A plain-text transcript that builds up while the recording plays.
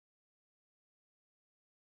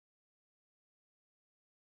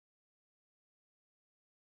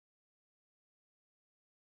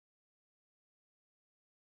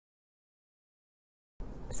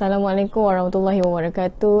Assalamualaikum warahmatullahi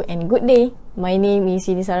wabarakatuh and good day. My name is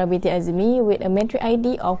Sarah binti Azmi with a metric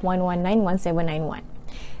ID of 1191791.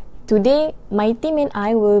 Today, my team and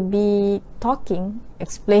I will be talking,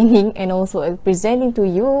 explaining and also presenting to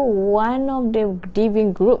you one of the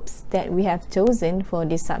deviant groups that we have chosen for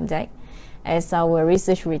this subject as our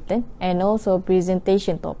research written and also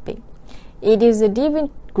presentation topic. It is a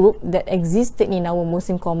deviant group that existed in our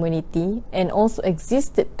Muslim community and also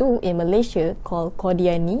existed too in Malaysia called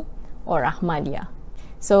Qadiani or Ahmadiyya.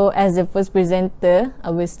 So as the first presenter, I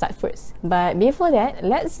will start first. But before that,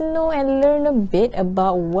 let's know and learn a bit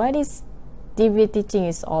about what is deviant teaching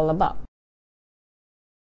is all about.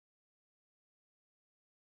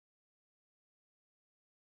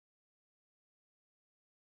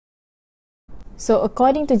 So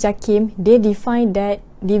according to Jakim, they define that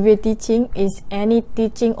deviant teaching is any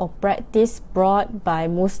teaching or practice brought by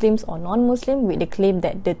Muslims or non-Muslim with the claim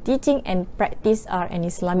that the teaching and practice are an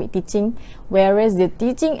Islamic teaching, whereas the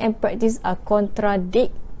teaching and practice are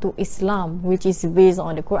contradict to Islam, which is based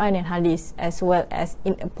on the Quran and Hadith, as well as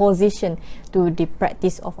in opposition to the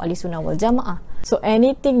practice of Ahli Sunnah wal Jama'ah. So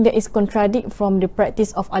anything that is contradict from the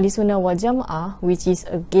practice of Ahli Sunnah wal Jama'ah, which is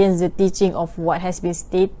against the teaching of what has been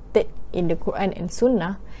stated in the Quran and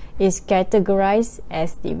Sunnah, is categorized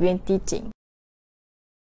as deviant teaching.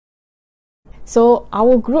 So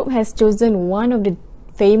our group has chosen one of the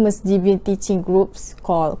famous deviant teaching groups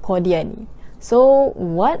called Qadiani. So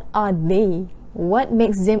what are they? What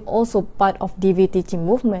makes them also part of deviant teaching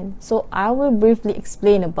movement? So I will briefly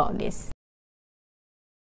explain about this.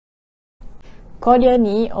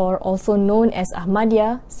 Qadiani, or also known as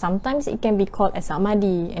Ahmadiyya, sometimes it can be called as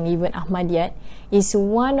Ahmadi and even Ahmadiyyat, is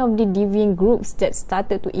one of the deviant groups that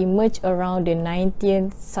started to emerge around the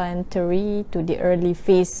 19th century to the early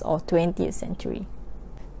phase of 20th century.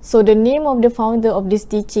 So the name of the founder of this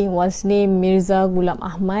teaching was named Mirza Ghulam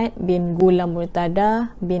Ahmad bin Ghulam Murtadha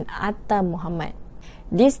bin Atta Muhammad.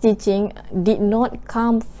 This teaching did not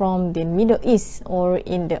come from the Middle East or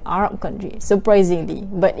in the Arab country, surprisingly,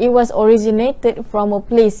 but it was originated from a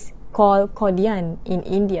place called Qadian in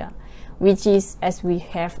India, which is, as we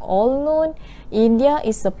have all known, India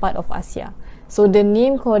is a part of Asia. So the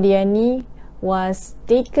name Qadiani was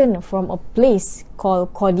taken from a place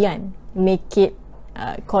called Qadian, make it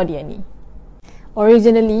Qadiani.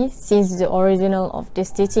 Originally, since the original of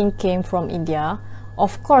this teaching came from India,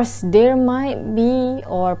 of course, there might be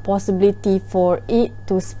or possibility for it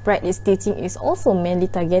to spread its teaching is also mainly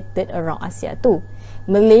targeted around Asia too.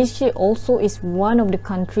 Malaysia also is one of the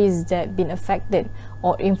countries that been affected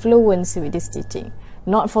or influenced with this teaching.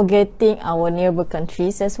 Not forgetting our neighbor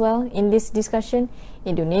countries as well in this discussion,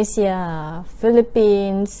 Indonesia,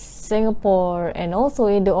 Philippines, Singapore, and also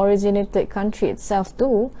in the originated country itself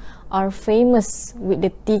too, are famous with the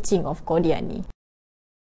teaching of Qadiani.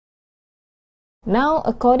 Now,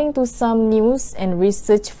 according to some news and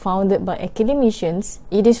research founded by academicians,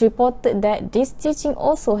 it is reported that this teaching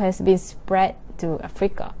also has been spread to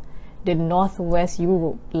Africa, the Northwest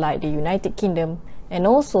Europe like the United Kingdom, and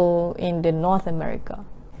also in the North America.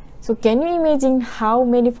 So can you imagine how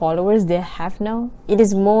many followers they have now? It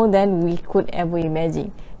is more than we could ever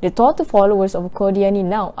imagine. The total followers of Qadiani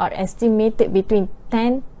now are estimated between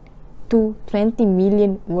 10 to 20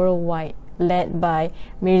 million worldwide, led by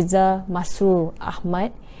Mirza Masroor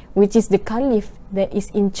Ahmad, which is the caliph that is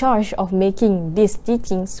in charge of making this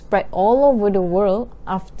teaching spread all over the world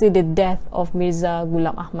after the death of Mirza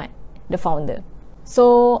Ghulam Ahmad, the founder.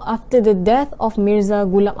 So after the death of Mirza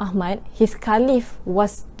Ghulam Ahmad, his caliph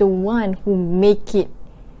was the one who make it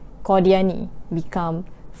Qadiani become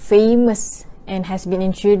famous and has been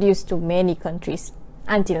introduced to many countries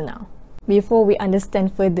until now. Before we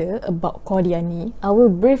understand further about Qadiani, I will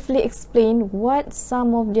briefly explain what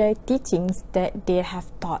some of their teachings that they have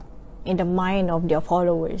taught in the mind of their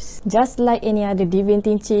followers. Just like any other deviant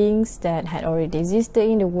teachings that had already existed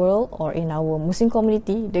in the world or in our Muslim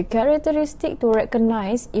community, the characteristic to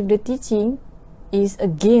recognize if the teaching is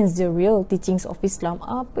against the real teachings of Islam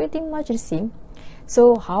are pretty much the same.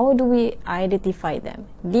 So how do we identify them?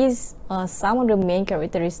 These are some of the main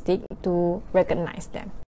characteristics to recognize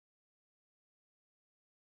them.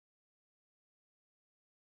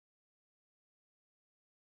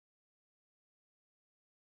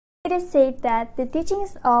 It is said that the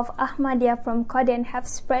teachings of Ahmadiyya from Qadian have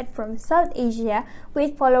spread from South Asia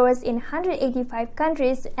with followers in 185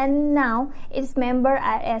 countries, and now its members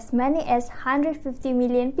are as many as 150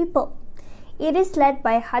 million people. It is led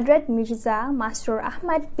by Hadrat Mirza Masroor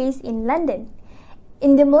Ahmad based in London.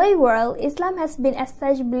 In the Malay world, Islam has been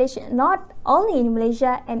established not only in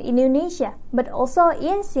Malaysia and Indonesia, but also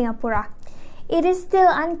in Singapore. It is still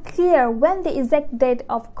unclear when the exact date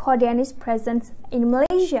of Qadiani's presence in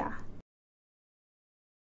Malaysia.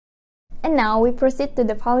 And now we proceed to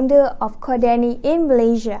the founder of Qadiani in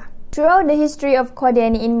Malaysia. Throughout the history of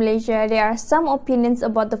Qadiani in Malaysia, there are some opinions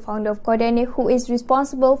about the founder of Qadiani who is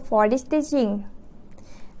responsible for this teaching.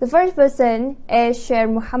 The first person is Syekh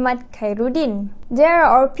Muhammad Khairuddin. There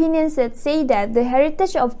are opinions that say that the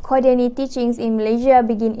heritage of Qadiani teachings in Malaysia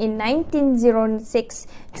began in 1906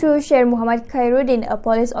 through Syekh Muhammad Khairuddin, a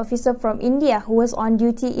police officer from India who was on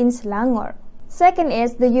duty in Selangor. Second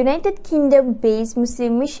is the United Kingdom-based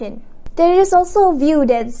Muslim mission. There is also a view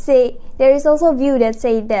that say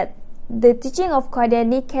that the teaching of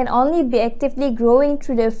Qadiani can only be actively growing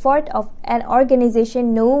through the effort of an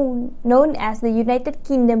organization known as the United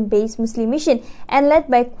Kingdom-based Muslim Mission and led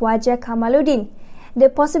by Khwaja Kamaluddin. The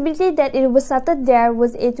possibility that it was started there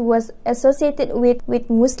was it was associated with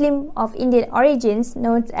Muslim of Indian origins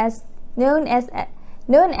known as the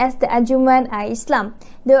Anjuman-e-Islam,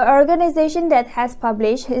 the organization that has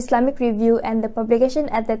published Islamic Review, and the publication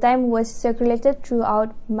at the time was circulated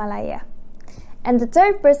throughout Malaya. And the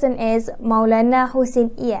third person is Maulana Hussein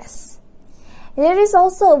Iyas. There is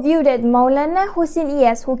also a view that Maulana Hussein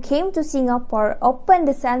Iyas, who came to Singapore, opened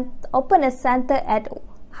a center at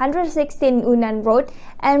 116 Unan Road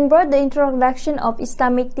and brought the introduction of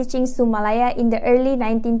Islamic teachings to Malaya in the early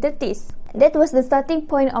 1930s. That was the starting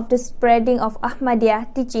point of the spreading of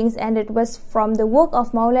Ahmadiyya teachings, and it was from the work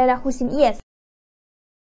of Maulana Hussein Iyas.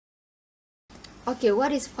 Okay,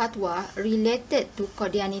 what is fatwa related to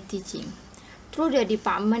Qadiani teaching? Through the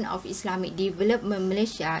Department of Islamic Development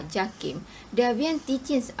Malaysia, JAKIM, Deviant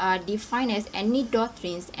teachings are defined as any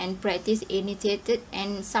doctrines and practice initiated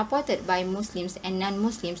and supported by Muslims and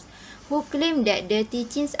non-Muslims who claim that the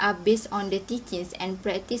teachings are based on the teachings and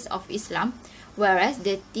practice of Islam, whereas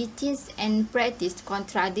the teachings and practice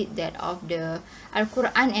contradict that of the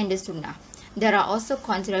Al-Quran and the Sunnah. They are also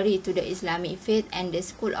contrary to the Islamic faith and the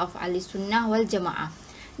school of Al-Sunnah wal Jama'ah.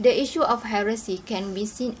 The issue of heresy can be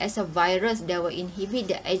seen as a virus that will inhibit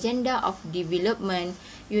the agenda of development,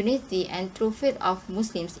 unity and true faith of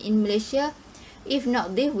Muslims in Malaysia if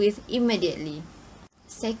not dealt with immediately.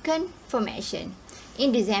 Second, formation.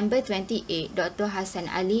 In December 28, Dr. Hassan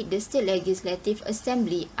Ali, the State Legislative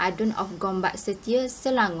Assembly Adun of Gombak Setia,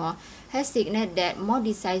 Selangor, has signaled that more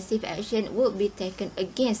decisive action would be taken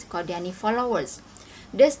against Qadiani followers.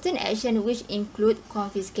 The stern action, which include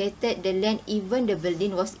confiscated the land, even the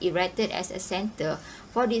building was erected as a center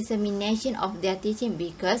for dissemination of their teaching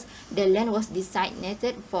because the land was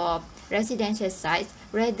designated for residential sites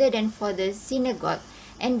rather than for the synagogue,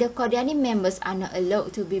 and the Qadiani members are not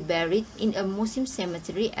allowed to be buried in a Muslim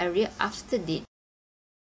cemetery area after death.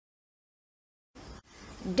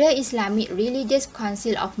 The Islamic Religious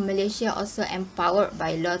Council of Malaysia also empowered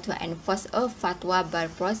by law to enforce a fatwa by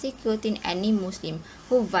prosecuting any Muslim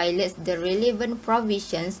who violates the relevant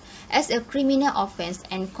provisions as a criminal offence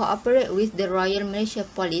and cooperate with the Royal Malaysia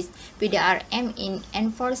Police (PDRM) in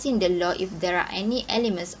enforcing the law if there are any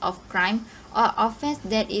elements of crime or offence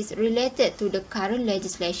that is related to the current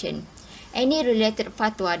legislation. Any related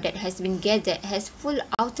fatwa that has been gathered has full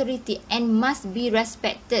authority and must be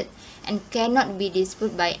respected and cannot be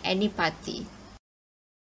disputed by any party.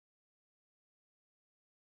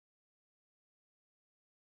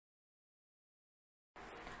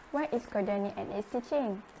 What is Qadiani and its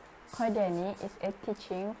teaching? Qadiani is a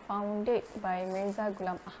teaching founded by Mirza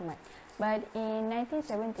Ghulam Ahmad, but in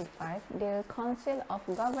 1975, the Council of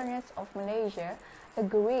Governors of Malaysia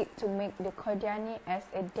agreed to make the Qadiani as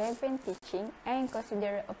a Deviant teaching and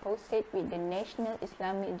consider opposite with the National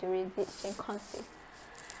Islamic Jurisdiction Council.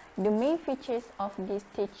 The main features of this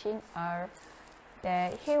teaching are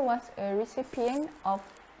that he was a recipient of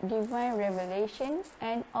divine revelation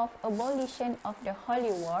and of abolition of the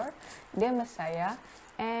Holy War, the Messiah,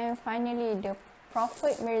 and finally the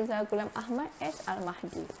Prophet Mirza Ghulam Ahmad as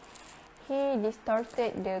Al-Mahdi. He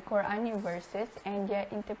distorted the Quranic verses and their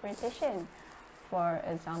interpretation. For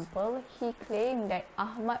example, he claimed that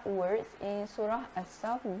Ahmad words in Surah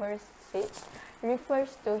As-Saf verse 6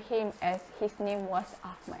 refers to him as his name was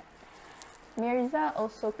Ahmad. Mirza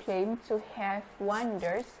also claimed to have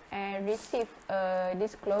wonders and received a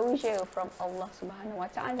disclosure from Allah Subhanahu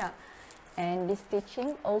wa Ta'ala. And this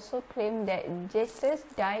teaching also claimed that Jesus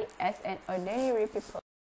died as an ordinary people.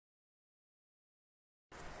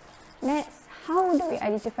 Next, how do we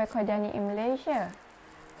identify Qadiani in Malaysia?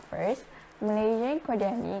 First, Malaysian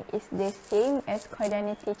Qadiani is the same as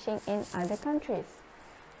Qadiani teaching in other countries.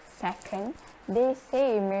 Second, they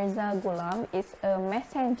say Mirza Ghulam is a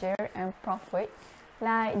messenger and prophet.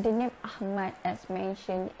 Like the name Ahmad, as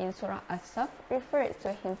mentioned in Surah As-Saff, referred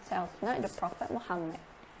to himself, not the Prophet Muhammad.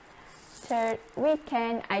 Third, we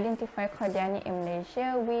can identify Qadiani in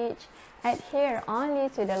Malaysia which adhere only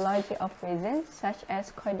to the logic of reason, such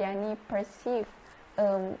as Qadiani perceive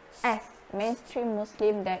as mainstream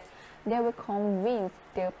Muslim that they were convinced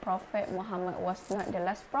the Prophet Muhammad was not the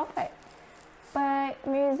last prophet. But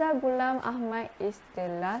Mirza Ghulam Ahmad is the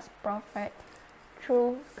last prophet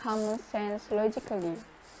through common sense logically.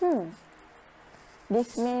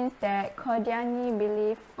 This means that Qadiani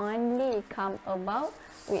belief only come about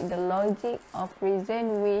with the logic of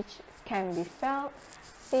reason which can be felt,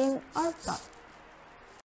 seen or thought.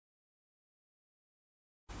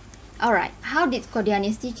 Alright, how did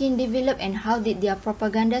Qadiani's teaching develop and how did their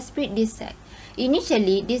propaganda spread this sect?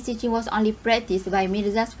 Initially, this teaching was only practiced by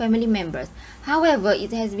Mirza's family members. However,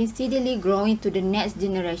 it has been steadily growing to the next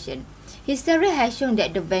generation. History has shown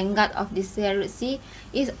that the vanguard of this heresy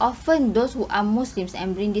is often those who are Muslims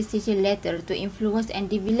and bring this teaching later to influence and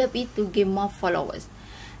develop it to gain more followers.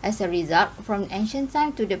 As a result, from ancient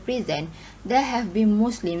time to the present, there have been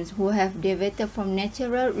Muslims who have deviated from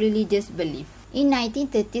natural religious belief. In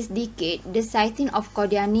 1930s decade, the sighting of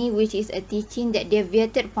Qadiani, which is a teaching that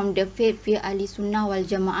deviated from the faith via Ahli Sunnah wal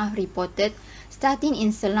Jamaah, reported, starting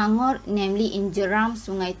in Selangor, namely in Jeram,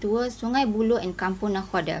 Sungai Tua, Sungai Buloh and Kampung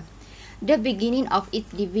Nakhoda. The beginning of its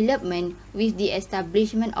development with the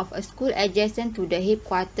establishment of a school adjacent to the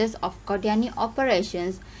headquarters of Qadiani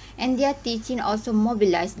operations, and their teaching also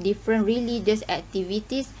mobilized different religious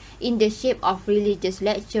activities in the shape of religious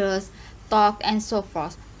lectures, talk and so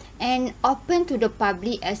forth, and open to the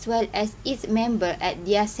public as well as its member at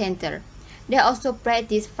their center. They also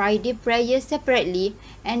practiced Friday prayers separately,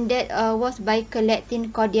 and that was by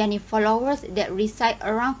collecting Qadiani followers that reside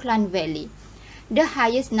around Klang Valley. The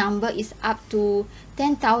highest number is up to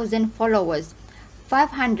 10,000 followers,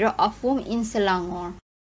 500 of whom in Selangor.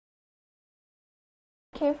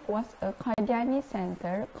 Cave was a Qadiani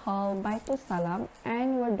center called Baitul Salam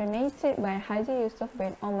and were donated by Haji Yusuf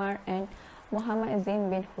bin Omar and Muhammad Zain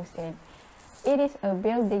bin Hussein. It is a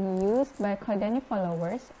building used by Qadiani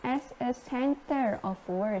followers as a center of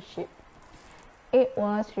worship. It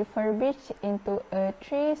was refurbished into a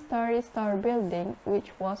 3-story store building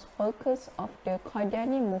which was focus of the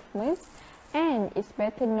Qadiani movement and is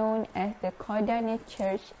better known as the Qadiani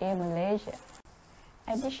Church in Malaysia.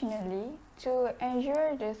 Additionally, to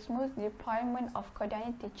ensure the smooth deployment of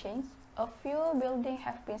Qadiani teachings, a few buildings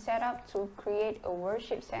have been set up to create a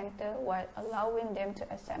worship center while allowing them to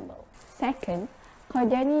assemble. Second,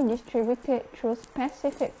 Qadiani distributed through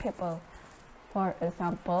specific people. For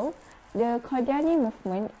example, the Qadiani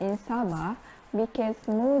movement in Sabah became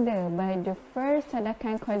smoother by the first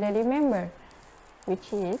Sadakan Qadiani member,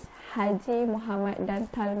 which is Haji Muhammad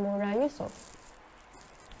Dantal Mura Yusof.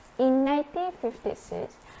 In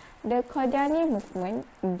 1956, the Qadiani movement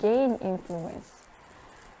gained influence.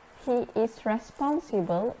 He is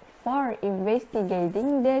responsible for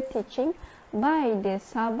investigating the teaching by the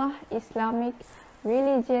Sabah Islamic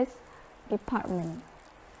Religious Department.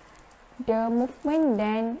 The movement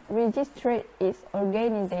then registered its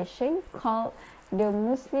organization called the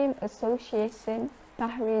Muslim Association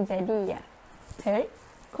Tahrir Zadiyah. Third,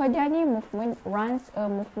 Qadiani movement runs a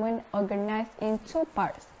movement organized in two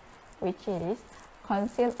parts, which is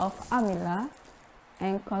Council of Amila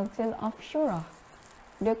and Council of Shura.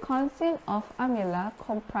 The Council of Amila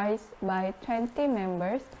comprised by 20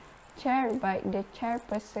 members chaired by the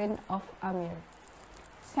chairperson of Amir.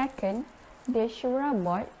 Second, the Shura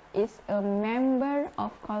board is a member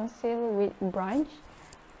of council with branch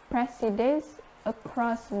presidents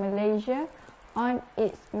across Malaysia on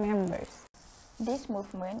its members. This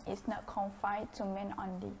movement is not confined to men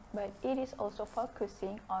only, but it is also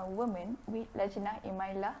focusing on women with Lajnah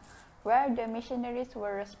Imailah, where the missionaries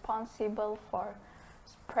were responsible for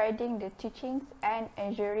spreading the teachings and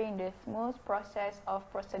ensuring the smooth process of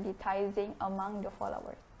proselytizing among the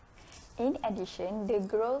followers. In addition, the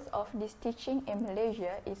growth of this teaching in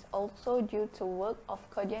Malaysia is also due to work of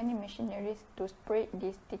Qadiani missionaries to spread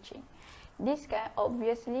this teaching. This can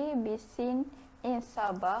obviously be seen in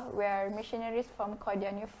Sabah, where missionaries from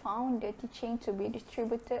Qadiani found the teaching to be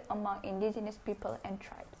distributed among indigenous people and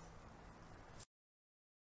tribes.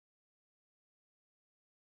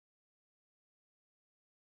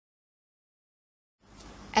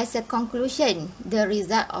 As a conclusion, the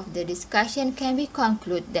result of the discussion can be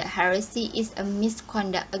concluded that heresy is a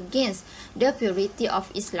misconduct against the purity of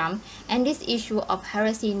Islam, and this issue of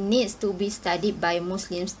heresy needs to be studied by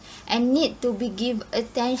Muslims and need to be given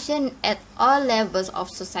attention at all levels of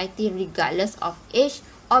society regardless of age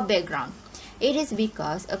or background. It is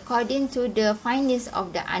because, according to the findings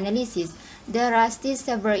of the analysis, there are still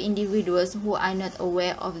several individuals who are not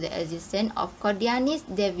aware of the existence of Qadiani's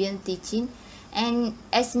deviant teaching, and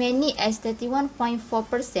as many as 31.4%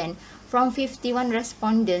 from 51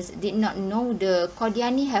 respondents did not know the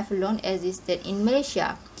Qadiani have long existed in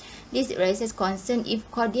Malaysia. This raises concern if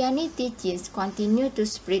Qadiani teachings continue to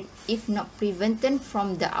spread if not prevented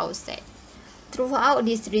from the outset. Throughout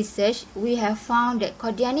this research, we have found that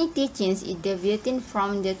Qadiani teachings is deviating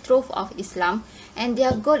from the truth of Islam, and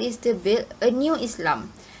their goal is to build a new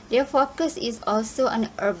Islam. Their focus is also on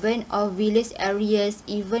urban or village areas,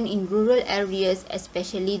 even in rural areas,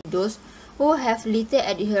 especially those who have little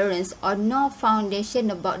adherence or no foundation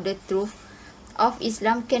about the truth of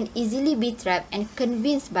Islam can easily be trapped and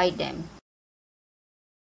convinced by them.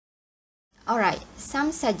 Alright,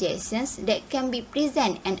 some suggestions that can be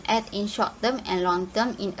present and act in short term and long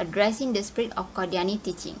term in addressing the spread of Qadiani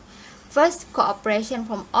teaching. First, cooperation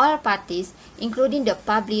from all parties, including the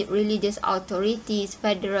public, religious authorities,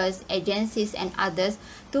 federal agencies, and others,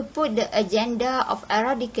 to put the agenda of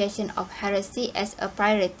eradication of heresy as a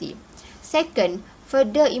priority. Second,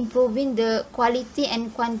 further improving the quality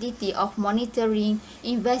and quantity of monitoring,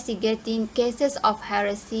 investigating cases of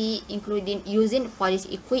heresy, including using police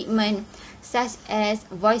equipment such as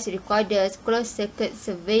voice recorders, closed-circuit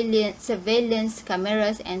surveillance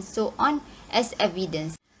cameras, and so on as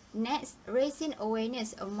evidence. Next, raising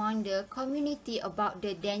awareness among the community about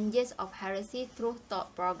the dangers of heresy through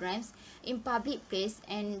talk programs in public place,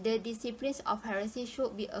 and the disciplines of heresy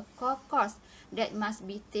should be a core course that must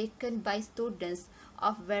be taken by students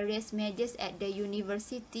of various majors at the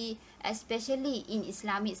university, especially in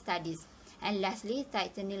Islamic studies. And lastly,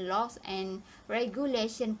 tightening laws and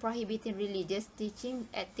regulation prohibiting religious teaching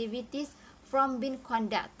activities from being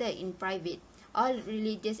conducted in private. All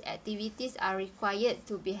religious activities are required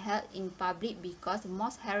to be held in public because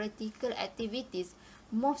most heretical activities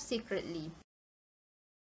move secretly.